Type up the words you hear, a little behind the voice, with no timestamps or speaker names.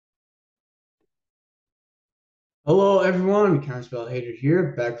Hello everyone, Counterspell Hater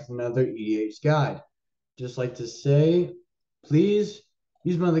here, back with another EDH guide. Just like to say, please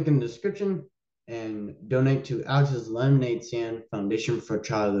use my link in the description and donate to Alex's Lemonade Stand Foundation for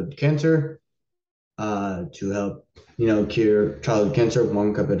Childhood Cancer to help, cure childhood cancer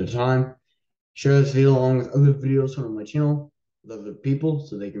one cup at a time. Share this video along with other videos from my channel with other people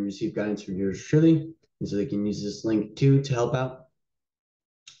so they can receive guidance from yours truly and so they can use this link too to help out.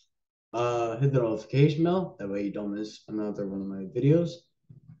 Hit the notification bell. That way you don't miss another one of my videos.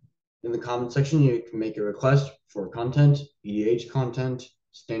 In the comment section, you can make a request for content, EDH content,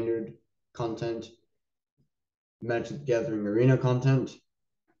 standard content, Magic Gathering arena content.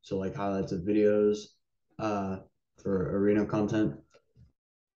 So like highlights of videos for arena content.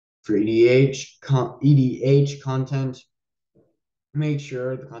 For EDH content, make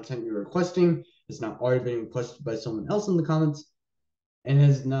sure the content you're requesting is not already been requested by someone else in the comments and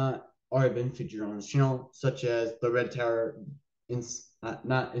has not already been featured on this channel, such as the Red Tower,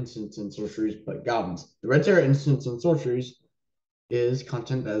 not instants and sorceries, but goblins. The Red Tower instants and sorceries is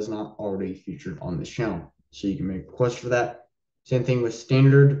content that is not already featured on this channel. So you can make requests for that. Same thing with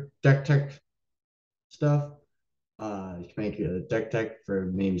standard deck tech stuff. You can make a deck tech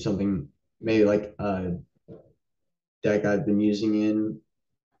for maybe something, maybe like a deck I've been using in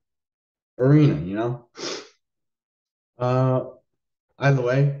Arena, Either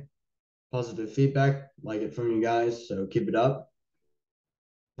way, positive feedback, like it from you guys, so keep it up.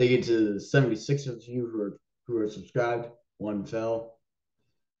 Thank you to the 76 of you who are subscribed. One fell,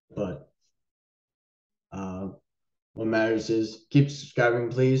 but what matters is keep subscribing,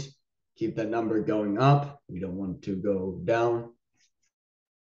 please. Keep that number going up. We don't want to go down.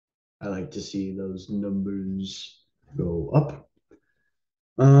 I like to see those numbers go up.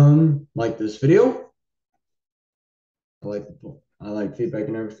 Like this video. I like feedback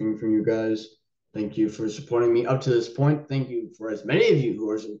and everything from you guys. Thank you for supporting me up to this point. Thank you for as many of you who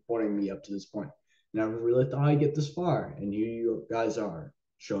are supporting me up to this point. Never really thought I'd get this far, and here you guys are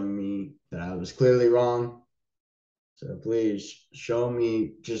showing me that I was clearly wrong. So please show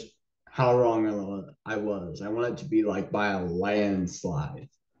me just how wrong I was. I want it to be like by a landslide.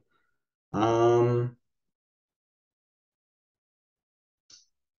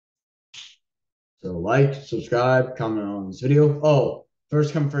 So like, subscribe, comment on this video. Oh,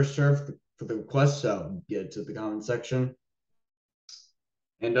 first come, first serve for the request. So get to the comment section.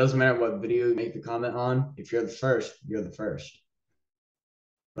 And it doesn't matter what video you make the comment on. If you're the first, you're the first.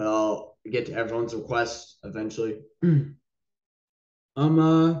 But I'll get to everyone's requests eventually. So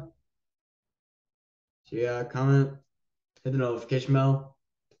yeah, comment, hit the notification bell,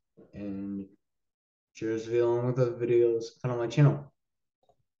 and share this video along with other videos on my channel.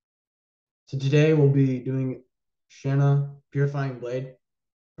 So today we'll be doing Shanna Purifying Blade.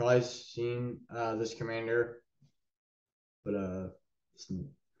 Probably seen this commander, but it's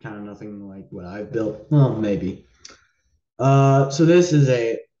kind of nothing like what I've built. Well, maybe. So this is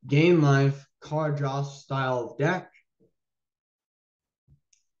a game life card draw style of deck.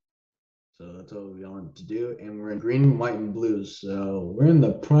 So that's what we want to do. And we're in green, white, and blue. So we're in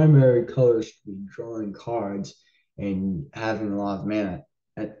the primary colors to be drawing cards and having a lot of mana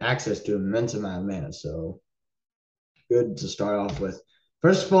and access to an immense amount of mana. So good to start off with.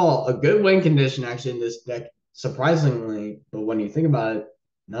 First of all, a good win condition actually in this deck, surprisingly, but when you think about it,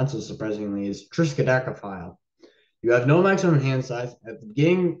 not so surprisingly, is Triskaidekaphile. You have no maximum hand size. At the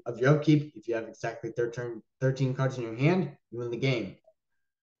beginning of your upkeep, if you have exactly 13 cards in your hand, you win the game.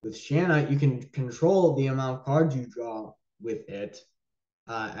 With Shanna, you can control the amount of cards you draw with it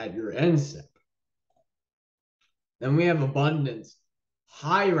at your end step. Then we have Abundance.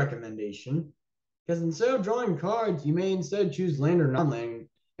 High recommendation, because instead of drawing cards, you may instead choose land or non-land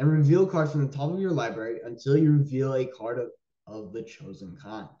and reveal cards from the top of your library until you reveal a card of the chosen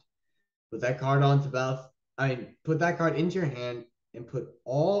kind. Put that card put that card into your hand and put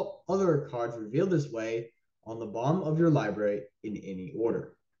all other cards revealed this way on the bottom of your library in any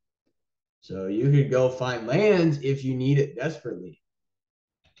order. So you could go find lands if you need it desperately.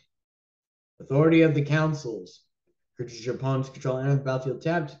 Authority of the Councils. Creatures your opponents control enter the battlefield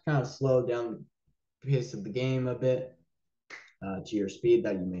tapped, kind of slow down the pace of the game a bit to your speed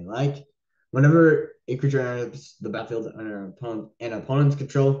that you may like. Whenever a creature enters the battlefield under an opponent's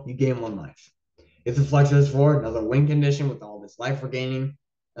control, you gain 1 life. If the Fletcher is 4, another win condition with all this life we're gaining.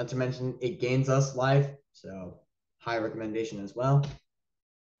 Not to mention, it gains us life, so high recommendation as well.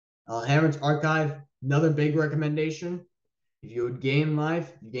 Hammer's Archive, another big recommendation. If you would gain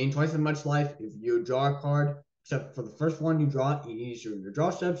life, you gain twice as much life. If you draw a card, except for the first one you draw, you use your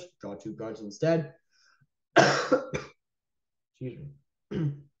draw steps, draw 2 cards instead. Excuse me.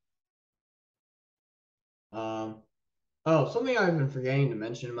 Oh, something I've been forgetting to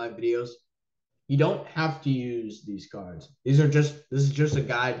mention in my videos. You don't have to use these cards. This is just a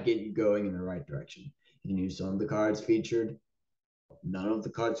guide to get you going in the right direction. You can use some of the cards featured, none of the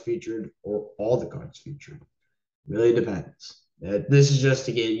cards featured, or all the cards featured. Really depends. This is just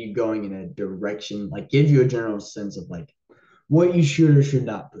to get you going in a direction, like give you a general sense of like what you should or should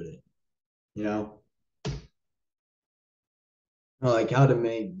not put in, you know? Or like how to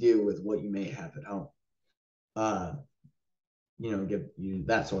make deal with what you may have at home. Uh, give you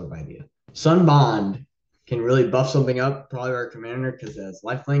that sort of idea. Sun Bond can really buff something up, probably our commander, because it has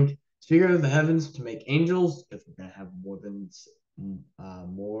lifelink. Speaker of the Heavens to make angels, because we're gonna have more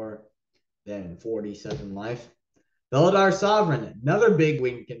than 47 life. Beladar Sovereign, another big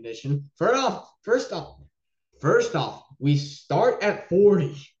win condition. First off, we start at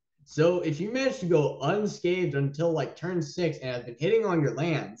 40. So if you manage to go unscathed until like turn 6 and have been hitting on your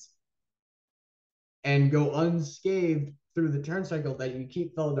lands and go unscathed through the turn cycle that you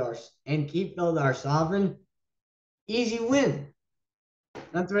keep Beladar Sovereign, easy win.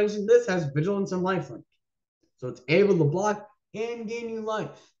 Not to mention this has vigilance and lifelink. So it's able to block and gain you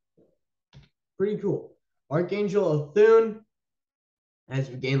life. Pretty cool. Archangel of Thune, as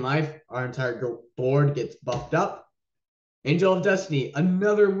we gain life, our entire board gets buffed up. Angel of Destiny,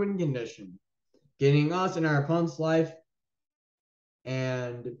 another win condition, getting us and our opponent's life.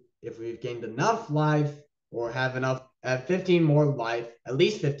 And if we've gained enough life or have enough at 15 more life, at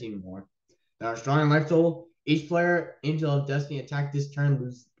least 15 more, than our strong life total, each player, Angel of Destiny, attack this turn,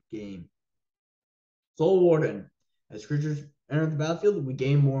 lose the game. Soul Warden, as creatures enter the battlefield, we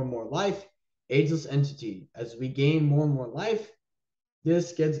gain more and more life. Ageless Entity, as we gain more and more life,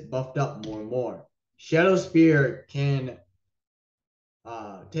 this gets buffed up more and more. Shadow Spear can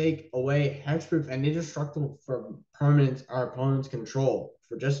take away hexproof and indestructible from our opponent's control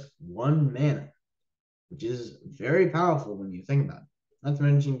for just 1 mana, which is very powerful when you think about it. Not to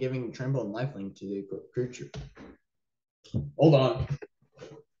mention giving Tremble and Lifelink to the creature. Hold on.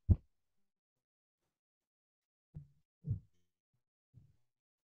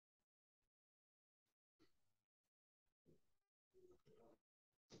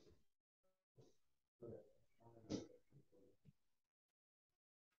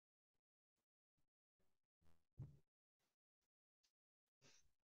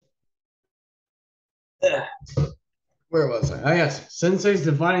 Where was I? Oh, yes. Sensei's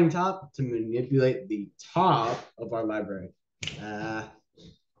Dividing Top to manipulate the top of our library.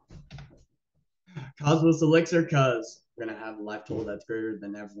 Cosmos Elixir, because we're going to have a life total that's greater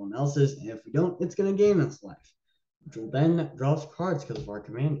than everyone else's. And if we don't, it's going to gain us life, which will then draw us cards because of our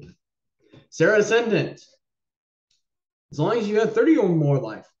commander. Sarah Ascendant. As long as you have 30 or more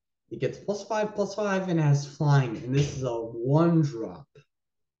life, it gets +5/+5 and has flying. And this is a 1-drop.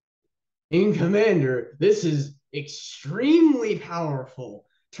 In Commander, this is extremely powerful.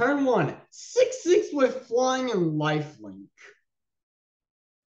 Turn 1, 6/6 with flying and lifelink.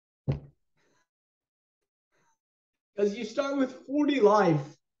 Because you start with 40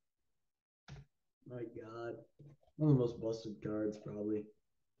 life. My God. One of the most busted cards, probably.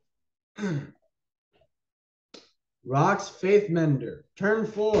 Rock's Faith Mender. Turn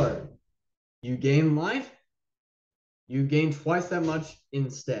 4. You gain life. You gain twice that much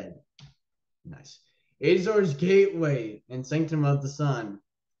instead. Nice. Azor's Gateway and Sanctum of the Sun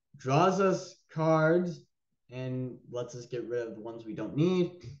draws us cards and lets us get rid of the ones we don't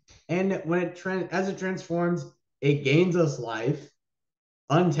need. And when as it transforms, it gains us life,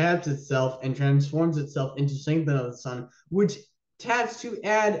 untaps itself, and transforms itself into Sanctum of the Sun, which taps to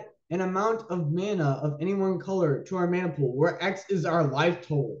add an amount of mana of any one color to our mana pool, where X is our life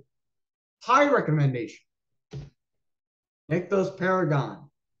total. High recommendation. Nykthos Paragon.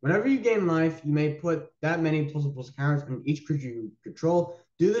 Whenever you gain life, you may put that many +++ counters on each creature you control.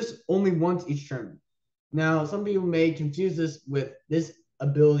 Do this only once each turn. Now, some people may confuse this with this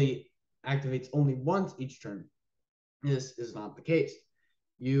ability activates only once each turn. This is not the case.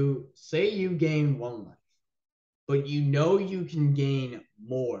 You say you gain 1 life, but you know you can gain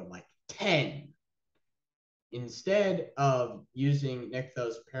more, like 10. Instead of using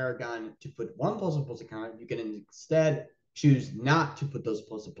Nykthos Paragon to put 1 ++ counter, you can instead choose not to put those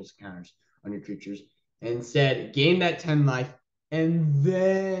 ++ counters on your creatures. And instead, gain that 10 life, and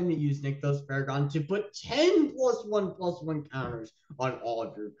then use Nykthos Paragon to put 10 +1/+1 counters on all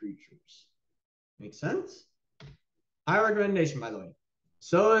of your creatures. Make sense? High recommendation, by the way.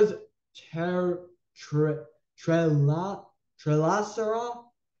 So is Trelasera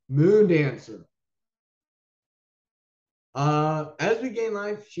Moon Dancer. As we gain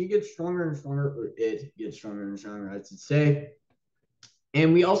life, she gets stronger and stronger, or it gets stronger and stronger, I should say.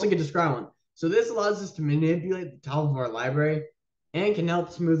 And we also get to scry one. So this allows us to manipulate the top of our library and can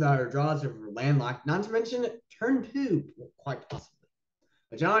help smooth out our draws if we're landlocked, not to mention turn 2, quite possibly.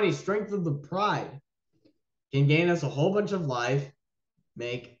 Ajani's Strength of the Pride can gain us a whole bunch of life,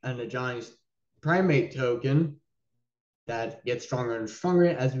 make an Ajani's Primate token that gets stronger and stronger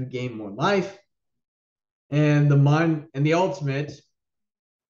as we gain more life. And the ultimate,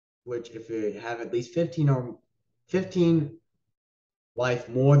 which if we have at least 15 life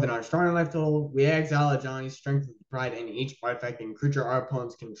more than our starting life total, we exile Ajani's Strength of the Pride and each artifact and creature our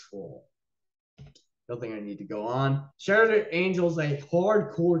opponents control. Don't think I need to go on. Shattered Angel is a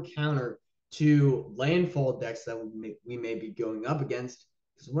hardcore counter to landfall decks that we may be going up against.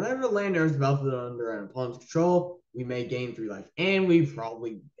 Because whenever land earns battlefield under an opponent's control, we may gain 3 life. And we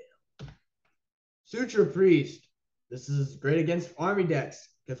probably will. Suture Priest. This is great against army decks.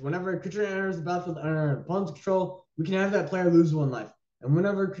 Because whenever a creature enters the battlefield under an opponent's control, we can have that player lose 1 life. And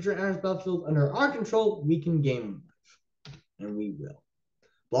whenever a creature enters the battlefield under our control, we can gain 1 life. And we will.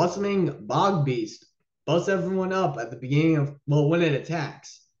 Blossoming Bog Beast. Busts everyone up at the beginning of, well, when it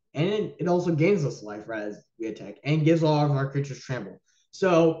attacks. And it also gains us life as we attack and gives all of our creatures trample.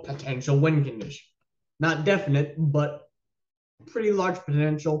 So, potential win condition. Not definite, but pretty large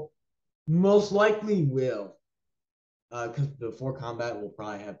potential. Most likely will. Because before combat, we'll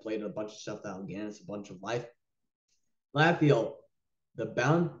probably have played a bunch of stuff that will gain us a bunch of life. Lathiel, the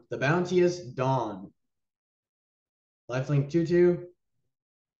Bounteous Dawn. Lifelink 2/2.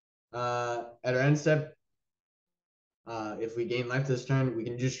 At our end step, if we gain life this turn, we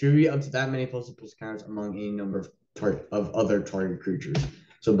can distribute up to that many ++ counters among any number of other target creatures.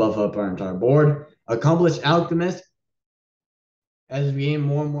 So buff up our entire board. Accomplished Alchemist. As we gain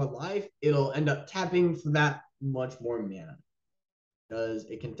more and more life, it'll end up tapping for that much more mana. Because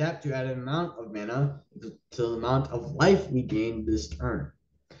it can tap to add an amount of mana to the amount of life we gain this turn.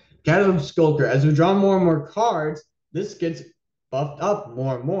 Chasm Skulker. As we draw more and more cards, this gets buffed up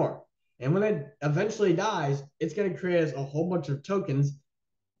more and more. And when it eventually dies, it's going to create us a whole bunch of tokens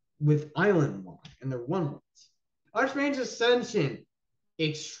with Island Lock, and they're 1/1s. Archmage Ascension,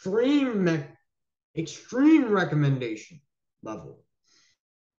 extreme recommendation level.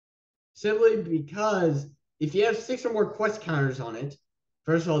 Simply because if you have 6 or more quest counters on it,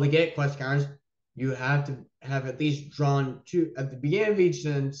 first of all, to get quest counters, you have to have at least drawn 2 at the beginning of each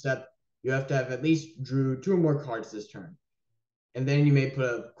step. You have to have at least drew 2 or more cards this turn. And then you may put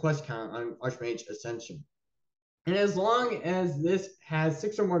a quest count on Archmage Ascension. And as long as this has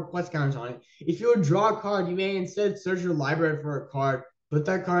 6 or more quest counters on it, if you would draw a card, you may instead search your library for a card, put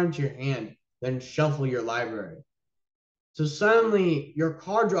that card into your hand, then shuffle your library. So suddenly your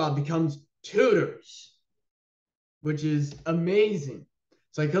card draw becomes tutors, which is amazing.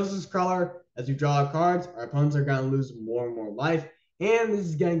 Psychosis Crawler, as you draw cards, our opponents are going to lose more and more life, and this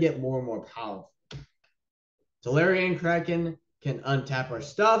is going to get more and more powerful. Tolarian Kraken can untap our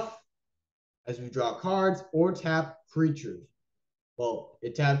stuff as we draw cards or tap creatures. Well,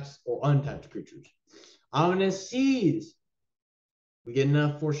 it taps or untaps creatures. Ominous Seas. We get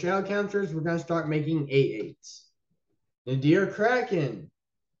enough for shadow counters, we're going to start making 8/8s. Nadir Kraken.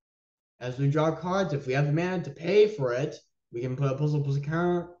 As we draw cards, if we have the mana to pay for it, we can put a ++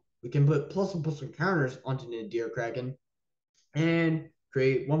 counter. We can put ++ counters onto Nadir Kraken and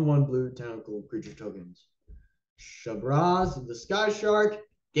create 1/1 blue tentacle creature tokens. Shabraz, the Sky Shark,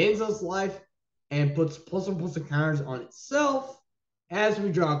 gains us life and puts ++ counters on itself as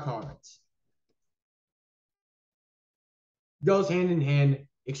we draw cards. Goes hand in hand,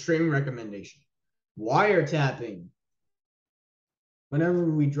 extreme recommendation. Wiretapping. Whenever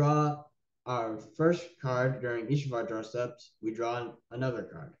we draw our first card during each of our draw steps, we draw another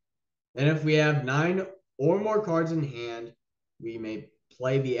card. And if we have 9 or more cards in hand, we may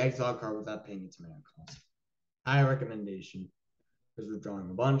play the exile card without paying its mana cost. High recommendation, because we're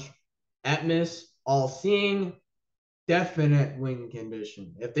drawing a bunch. Atmos, All Seeing, definite win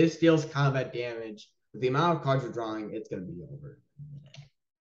condition. If this deals combat damage, with the amount of cards we're drawing, it's going to be over.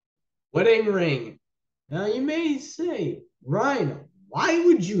 Wedding Ring. Now you may say, Ryan, why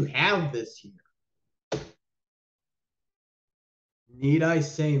would you have this here? Need I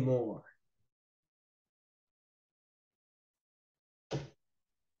say more?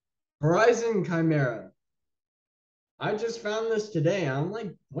 Horizon Chimera. I just found this today. I'm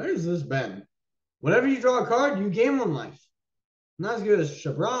like, where's this been? Whenever you draw a card, you gain 1 life. Not as good as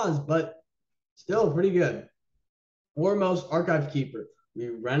Shabraz, but still pretty good. Foremost Archive Keeper. We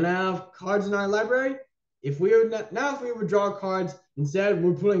run out of cards in our library. If we would draw cards, instead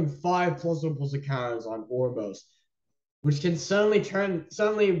we're putting 5 ++ counters on Orbos, which can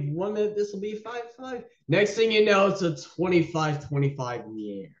suddenly 1 minute this will be 5/5. Next thing you know, it's a 25/25 in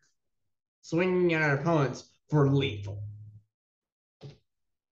the air. swinging at our opponents for lethal.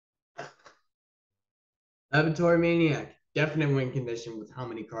 Laboratory Maniac, definite win condition with how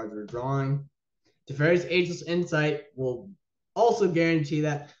many cards we're drawing. Teferi's Ageless Insight will also guarantee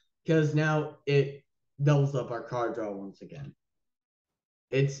that because now it doubles up our card draw once again.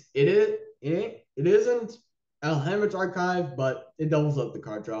 It isn't Alhambrit's Archive, but it doubles up the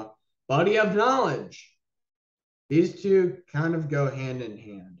card draw. Body of Knowledge. These two kind of go hand in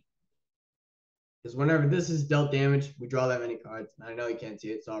hand. Because whenever this is dealt damage, we draw that many cards. I know you can't see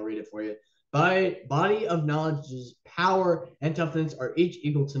it, so I'll read it for you. Body of Knowledge's power and toughness are each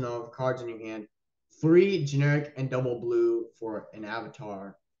equal to the number of cards in your hand. 3 generic and double blue for an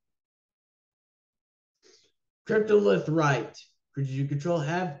avatar. Cryptolith Right. Creatures you control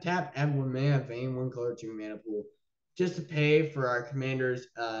have tap, add 1 mana, vein 1 color to your mana pool. Just to pay for our commander's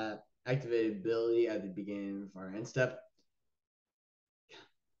activated ability at the beginning of our end step.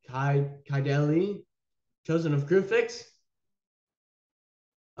 Kaideli, Chosen of Krufix.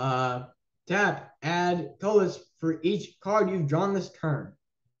 Tap, add colors for each card you've drawn this turn.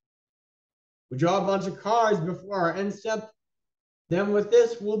 We draw a bunch of cards before our end step. Then with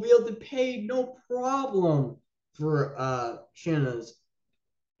this, we'll be able to pay no problem for Shanna's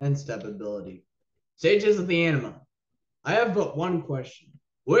end step ability. Sages of the Anima. I have but one question.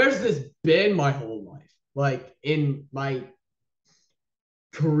 Where's this been my whole life? Like in my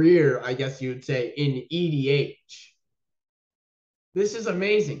career, I guess you would say, in EDH. This is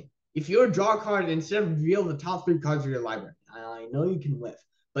amazing. If you draw a card, instead of reveal the top 3 cards of your library, I know you can whiff,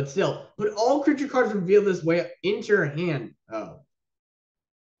 but still, put all creature cards revealed this way into your hand. Oh.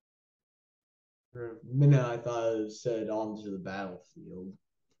 For a minute, I thought it said onto the battlefield.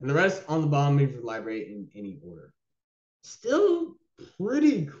 And the rest on the bottom of your library in any order. Still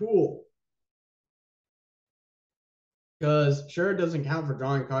pretty cool. Because sure, it doesn't count for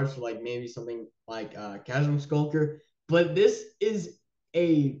drawing cards for like maybe something like Chasm Skulker, but this is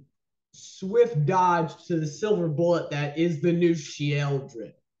a swift dodge to the silver bullet that is the new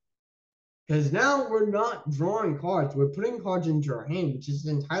Sheoldred. Because now we're not drawing cards, we're putting cards into our hand, which is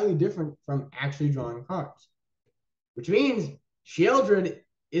entirely different from actually drawing cards. Which means Sheoldred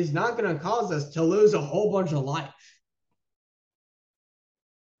is not going to cause us to lose a whole bunch of life.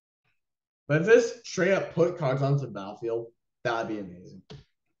 But if this straight up put cards onto the battlefield, that'd be amazing.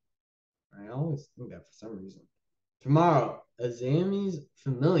 I always think that for some reason. Tomorrow, Azami's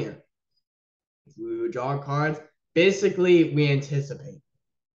Familiar. If we would draw cards, basically we anticipate.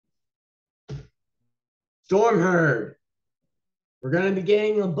 Stormherd. We're going to be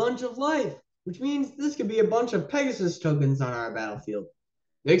getting a bunch of life, which means this could be a bunch of Pegasus tokens on our battlefield.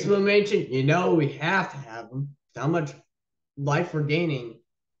 The exclamation, you know we have to have them. How much life we're gaining,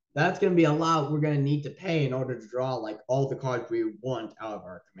 that's going to be a lot we're going to need to pay in order to draw like all the cards we want out of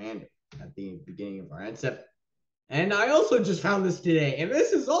our commander at the beginning of our end step. And I also just found this today, and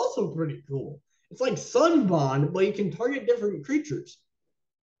this is also pretty cool. It's like Sunbond, but you can target different creatures.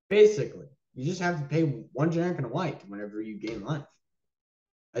 Basically, you just have to pay 1 generic and a white whenever you gain life.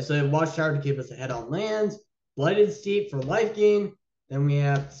 I said Watchtower to keep us ahead on lands, Blighted Steep for life gain. Then we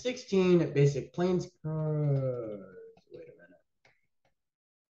have 16 basic plains cards. Wait a minute.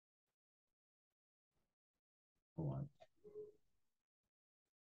 Hold on.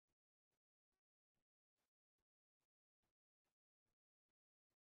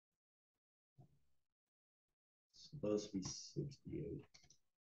 It's supposed to be 68.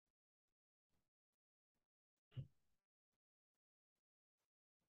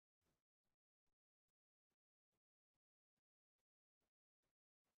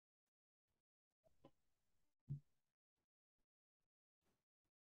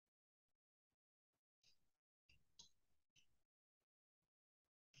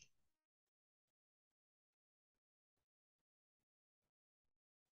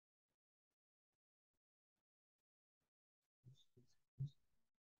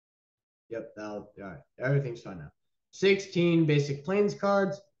 Yep, all right. Everything's fine now. 16 basic plains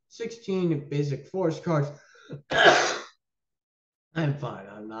cards, 16 basic forest cards. I'm fine.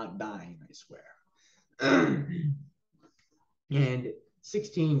 I'm not dying, I swear. And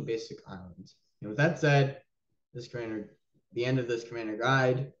 16 basic islands. And with that said, this commander, the end of this commander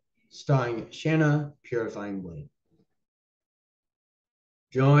guide, starring Shanna, Purifying Blade.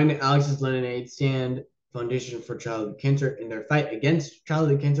 Join Alex's Lemonade Stand Foundation for Childhood Cancer in their fight against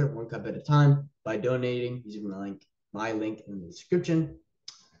childhood cancer, 1 cup at a time, by donating using my link in the description.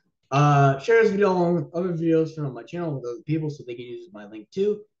 Share this video along with other videos from my channel with other people so they can use my link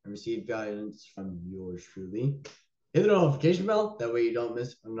too and receive guidance from yours truly. Hit the notification bell, that way you don't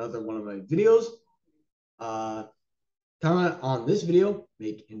miss another one of my videos. comment on this video,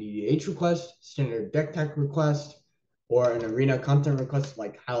 make an EDH request, standard deck tech request, or an arena content request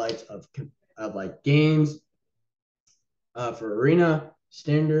like highlights of like games for arena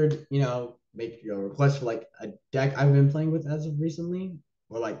standard. Make your request for like a deck I've been playing with as of recently,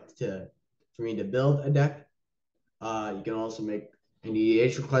 or like for me to build a deck. You can also make an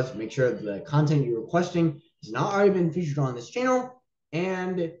EDH request. Make sure the content you're requesting has not already been featured on this channel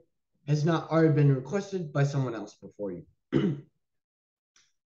and has not already been requested by someone else before you.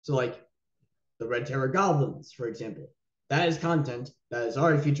 So like the Red Terror Goblins, for example. That is content that is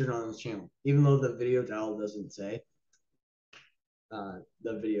already featured on this channel, even though the video title doesn't say.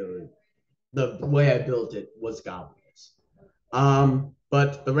 The way I built it was goblins.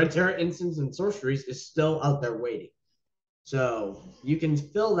 But the Red Terror Instants and Sorceries is still out there waiting. So you can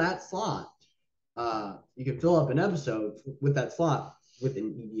fill that slot. You can fill up an episode with that slot with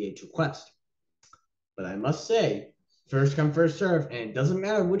an EDH request. But I must say, first come, first serve, and it doesn't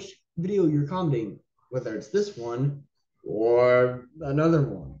matter which video you're commenting, whether it's this one or another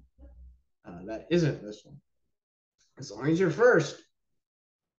one that isn't this one. As long as you're first,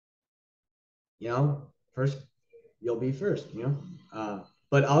 first you'll be first,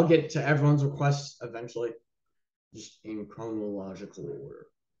 but I'll get to everyone's requests eventually, just in chronological order.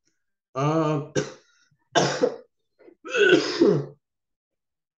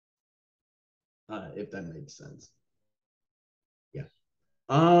 If that makes sense. Yeah.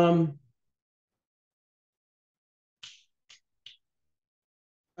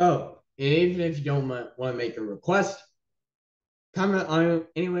 Oh, and even if you don't want to make a request, comment on it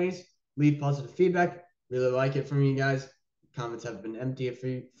anyways. Leave positive feedback. Really like it from you guys. Comments have been empty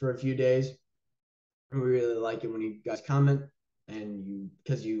for a few days. We really like it when you guys comment, and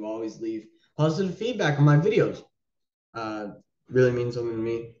because you always leave positive feedback on my videos. Really means something to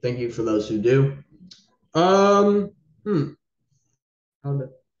me. Thank you for those who do. And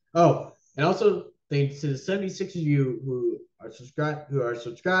also thanks to the 76 of you who are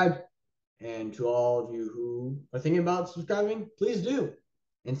subscribed, and to all of you who are thinking about subscribing, please do,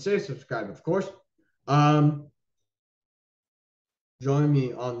 and stay subscribed, of course. Join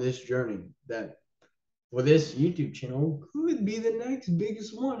me on this journey that for this YouTube channel could be the next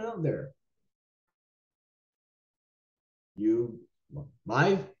biggest one out there.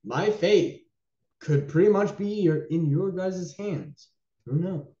 My fate could pretty much be in your guys' hands. Who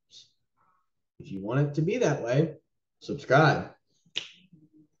knows? If you want it to be that way, subscribe.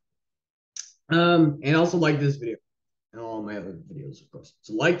 And also like this video and all my other videos, of course.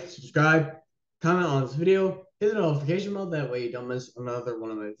 So like, subscribe, comment on this video, hit the notification bell, that way you don't miss another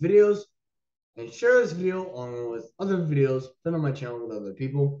one of my videos, and share this video along with other videos that on my channel with other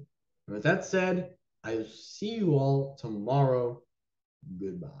people. And with that said, I will see you all tomorrow.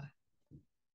 Goodbye.